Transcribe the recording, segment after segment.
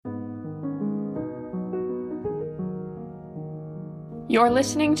You're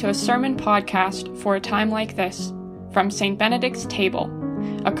listening to a sermon podcast for a time like this from St. Benedict's Table,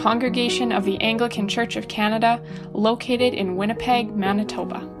 a congregation of the Anglican Church of Canada located in Winnipeg,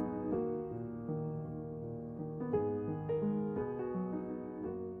 Manitoba.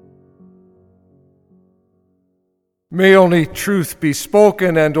 May only truth be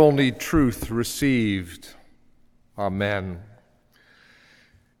spoken and only truth received. Amen.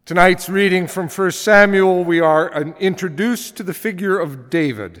 Tonight's reading from 1 Samuel, we are introduced to the figure of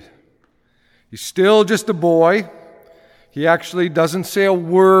David. He's still just a boy. He actually doesn't say a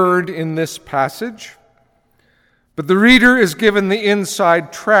word in this passage. But the reader is given the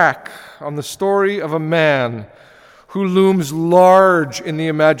inside track on the story of a man who looms large in the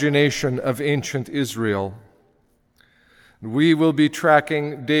imagination of ancient Israel. We will be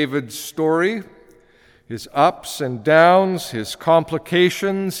tracking David's story, his ups and downs, his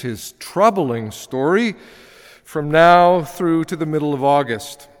complications, his troubling story, from now through to the middle of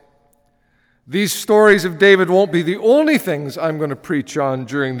August. These stories of David won't be the only things I'm going to preach on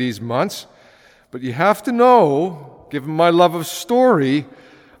during these months, but you have to know, given my love of story,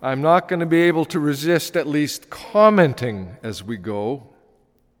 I'm not going to be able to resist at least commenting as we go.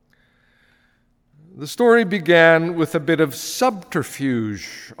 The story began with a bit of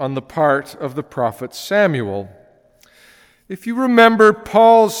subterfuge on the part of the prophet Samuel. If you remember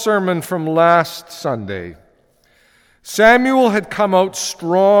Paul's sermon from last Sunday, Samuel had come out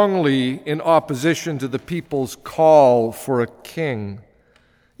strongly in opposition to the people's call for a king.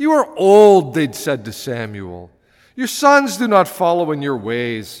 "You are old," they'd said to Samuel. "Your sons do not follow in your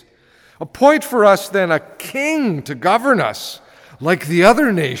ways. Appoint for us then a king to govern us like the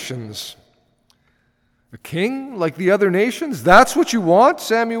other nations." A king like the other nations? That's what you want,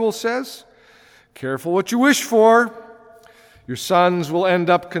 Samuel says. Careful what you wish for. Your sons will end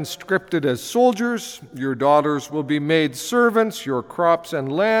up conscripted as soldiers. Your daughters will be made servants. Your crops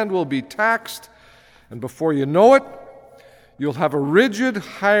and land will be taxed. And before you know it, you'll have a rigid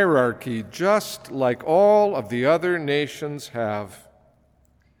hierarchy just like all of the other nations have.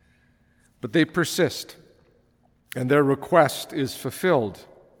 But they persist, and their request is fulfilled.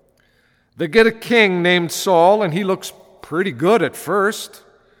 They get a king named Saul, and he looks pretty good at first.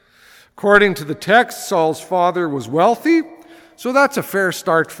 According to the text, Saul's father was wealthy, so that's a fair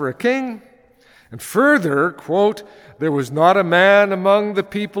start for a king. And further, quote, "There was not a man among the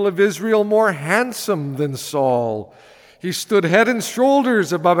people of Israel more handsome than Saul. He stood head and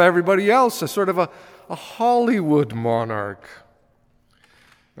shoulders above everybody else, a sort of a Hollywood monarch."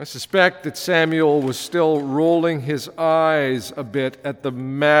 I suspect that Samuel was still rolling his eyes a bit at the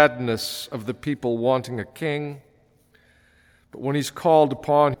madness of the people wanting a king. But when he's called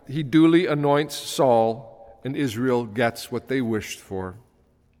upon, he duly anoints Saul, and Israel gets what they wished for.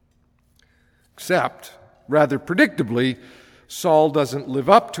 Except, rather predictably, Saul doesn't live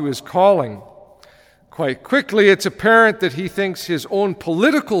up to his calling. Quite quickly, it's apparent that he thinks his own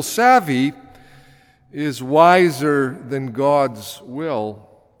political savvy is wiser than God's will.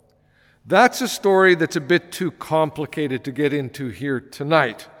 That's a story that's a bit too complicated to get into here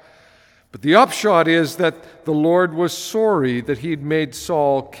tonight. But the upshot is that the Lord was sorry that he'd made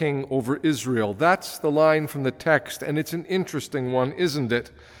Saul king over Israel. That's the line from the text, and it's an interesting one, isn't it?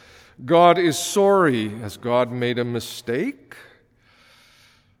 God is sorry. Has God made a mistake?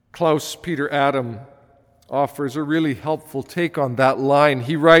 Klaus Peter Adam offers a really helpful take on that line.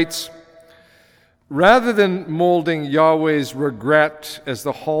 He writes, "Rather than molding Yahweh's regret as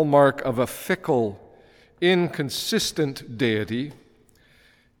the hallmark of a fickle, inconsistent deity,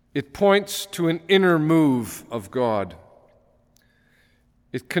 it points to an inner move of God.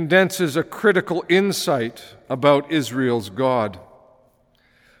 It condenses a critical insight about Israel's God.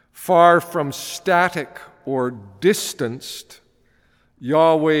 Far from static or distanced,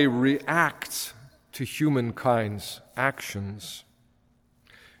 Yahweh reacts to humankind's actions.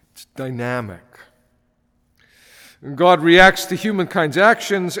 It's dynamic. God reacts to humankind's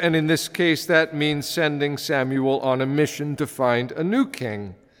actions, and in this case, that means sending Samuel on a mission to find a new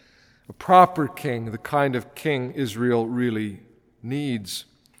king, a proper king, the kind of king Israel really needs.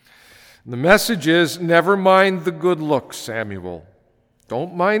 And the message is, never mind the good looks, Samuel.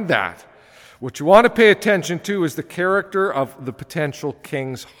 Don't mind that. What you want to pay attention to is the character of the potential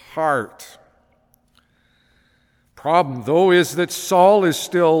king's heart. Problem, though, is that Saul is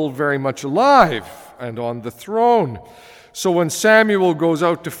still very much alive and on the throne. So when Samuel goes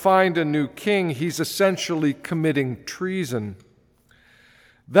out to find a new king, he's essentially committing treason.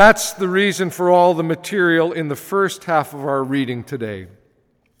 That's the reason for all the material in the first half of our reading today.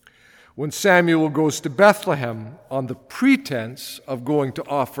 When Samuel goes to Bethlehem on the pretense of going to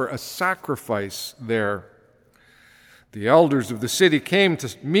offer a sacrifice there. The elders of the city came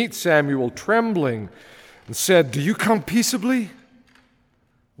to meet Samuel trembling and said, "Do you come peaceably?"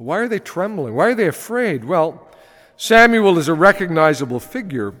 Why are they trembling? Why are they afraid? Well, Samuel is a recognizable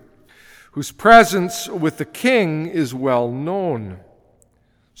figure whose presence with the king is well known.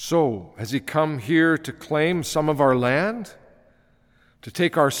 So, has he come here to claim some of our land? To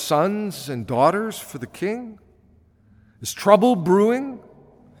take our sons and daughters for the king? Is trouble brewing?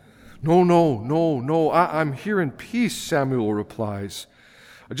 No. I'm here in peace, Samuel replies.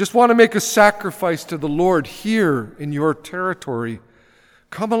 I just want to make a sacrifice to the Lord here in your territory.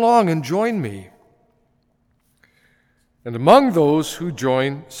 Come along and join me. And among those who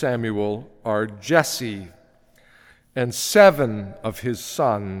join Samuel are Jesse and 7 of his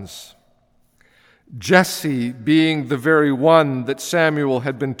sons. Jesse being the very one that Samuel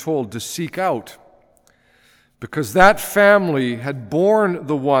had been told to seek out, because that family had borne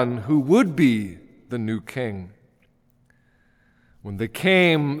the one who would be the new king. When they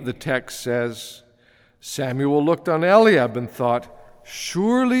came, the text says, Samuel looked on Eliab and thought,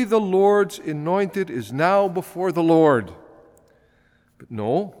 "Surely the Lord's anointed is now before the Lord." But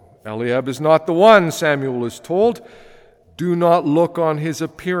no, Eliab is not the one, Samuel is told. Do not look on his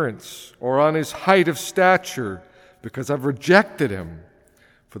appearance or on his height of stature, because I've rejected him.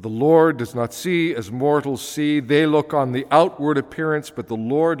 For the Lord does not see as mortals see. They look on the outward appearance, but the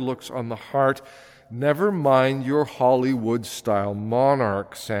Lord looks on the heart. Never mind your Hollywood-style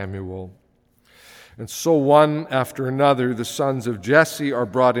monarch, Samuel. And so one after another, the sons of Jesse are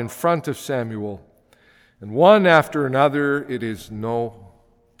brought in front of Samuel. And one after another, it is no.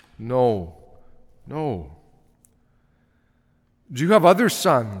 Do you have other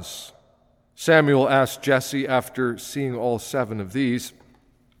sons? Samuel asked Jesse after seeing all 7 of these.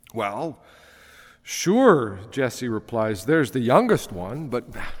 Well, sure, Jesse replies. There's the youngest one, but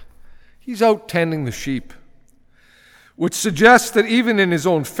he's out tending the sheep. Which suggests that even in his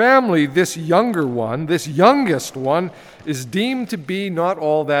own family, this youngest one, is deemed to be not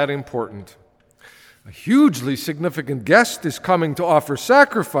all that important. A hugely significant guest is coming to offer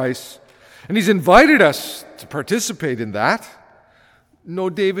sacrifice, and he's invited us to participate in that. No,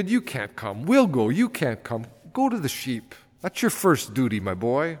 David, you can't come. We'll go. You can't come. Go to the sheep. That's your first duty, my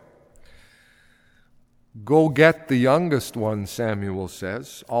boy. Go get the youngest one, Samuel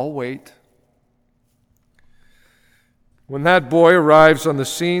says. I'll wait. When that boy arrives on the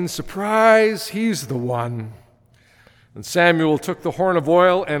scene, surprise, he's the one. And Samuel took the horn of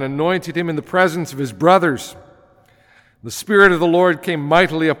oil and anointed him in the presence of his brothers. The Spirit of the Lord came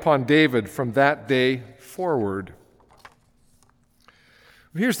mightily upon David from that day forward.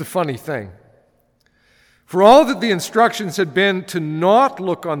 Here's the funny thing. For all that the instructions had been to not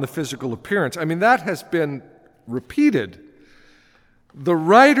look on the physical appearance, that has been repeated. The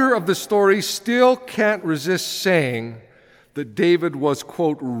writer of the story still can't resist saying that David was,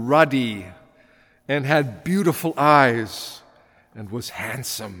 quote, ruddy and had beautiful eyes and was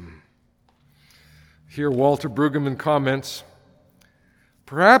handsome. Here Walter Brueggemann comments,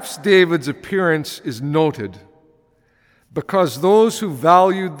 perhaps David's appearance is noted because those who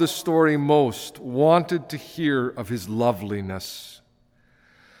valued the story most wanted to hear of his loveliness.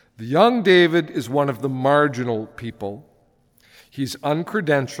 The young David is one of the marginal people. He's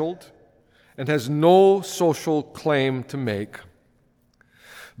uncredentialed and has no social claim to make.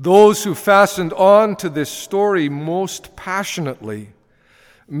 Those who fastened on to this story most passionately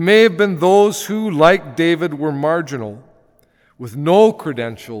may have been those who, like David, were marginal, with no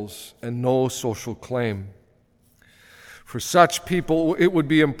credentials and no social claim. For such people, it would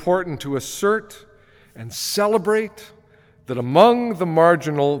be important to assert and celebrate that among the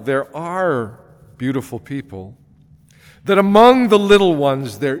marginal there are beautiful people, that among the little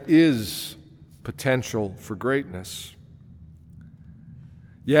ones there is potential for greatness.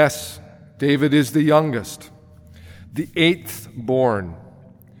 Yes, David is the youngest, the 8th born.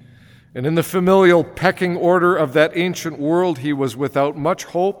 And in the familial pecking order of that ancient world, he was without much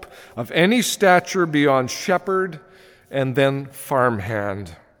hope of any stature beyond shepherd and then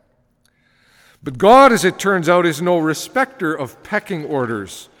farmhand. But God, as it turns out, is no respecter of pecking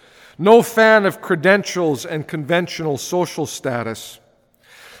orders, no fan of credentials and conventional social status.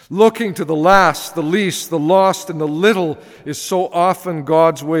 Looking to the last, the least, the lost, and the little is so often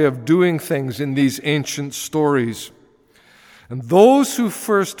God's way of doing things in these ancient stories. And those who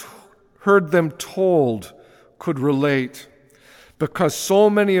first heard them told could relate, because so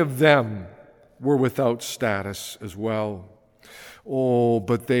many of them were without status as well. Oh,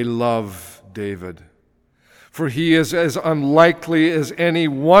 but they love David, for he is as unlikely as any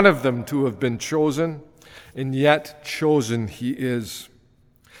one of them to have been chosen, and yet chosen he is.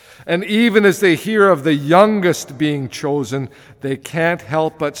 And even as they hear of the youngest being chosen, they can't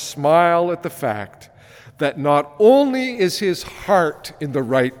help but smile at the fact that not only is his heart in the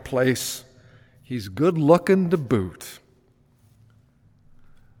right place, he's good looking to boot.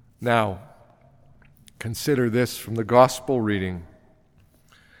 Now, consider this from the gospel reading.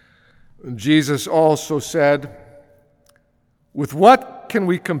 Jesus also said, "With what can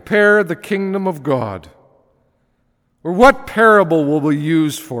we compare the kingdom of God? Or what parable will we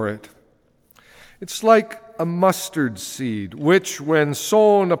use for it? It's like a mustard seed, which, when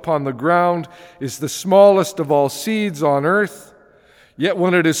sown upon the ground, is the smallest of all seeds on earth. Yet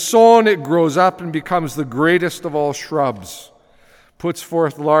when it is sown, it grows up and becomes the greatest of all shrubs, puts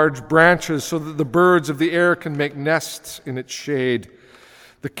forth large branches so that the birds of the air can make nests in its shade.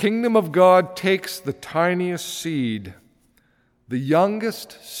 The kingdom of God takes the tiniest seed, the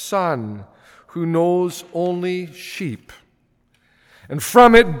youngest son who knows only sheep, and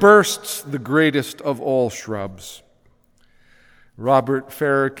from it bursts the greatest of all shrubs." Robert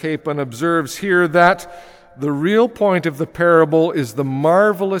Farrar Capon observes here that the real point of the parable is the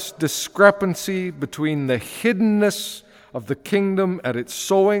marvelous discrepancy between the hiddenness of the kingdom at its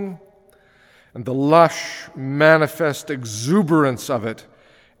sowing and the lush, manifest exuberance of it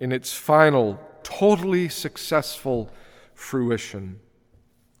in its final, totally successful fruition.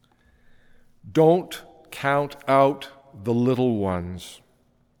 Don't count out the little ones.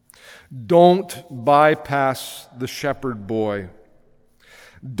 Don't bypass the shepherd boy.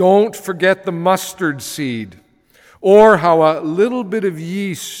 Don't forget the mustard seed, or how a little bit of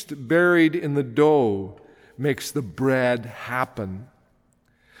yeast buried in the dough makes the bread happen.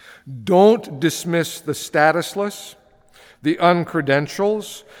 Don't dismiss the statusless, the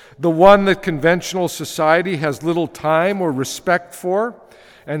uncredentials, the one that conventional society has little time or respect for.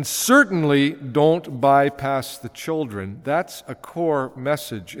 And certainly don't bypass the children. That's a core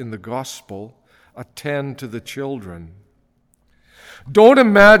message in the gospel. Attend to the children. Don't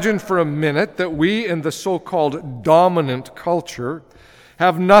imagine for a minute that we in the so-called dominant culture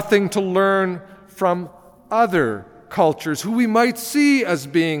have nothing to learn from other cultures who we might see as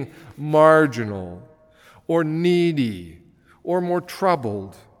being marginal or needy or more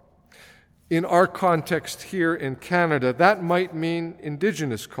troubled. In our context here in Canada, that might mean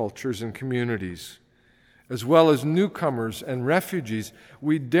Indigenous cultures and communities, as well as newcomers and refugees.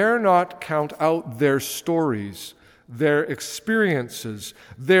 We dare not count out their stories, their experiences,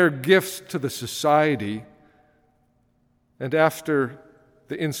 their gifts to the society. And after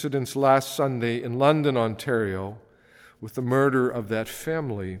the incidents last Sunday in London, Ontario, with the murder of that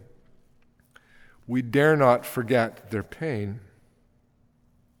family, we dare not forget their pain.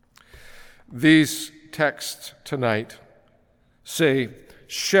 These texts tonight say,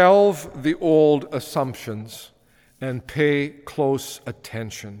 shelve the old assumptions and pay close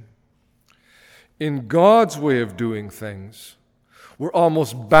attention. In God's way of doing things, we're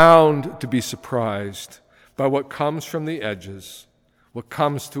almost bound to be surprised by what comes from the edges, what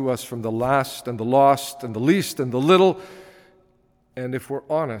comes to us from the last and the lost and the least and the little. And if we're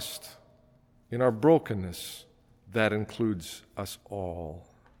honest, in our brokenness, that includes us all.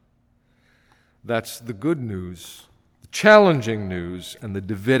 That's the good news, the challenging news, and the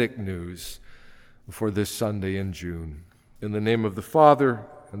Davidic news for this Sunday in June. In the name of the Father,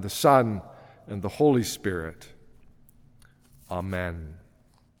 and the Son, and the Holy Spirit. Amen.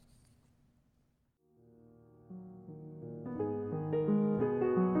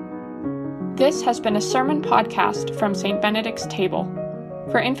 This has been a sermon podcast from St. Benedict's Table.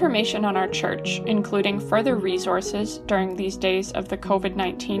 For information on our church, including further resources during these days of the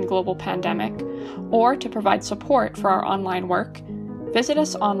COVID-19 global pandemic, or to provide support for our online work, visit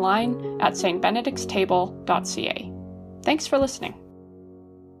us online at stbenedictstable.ca. Thanks for listening.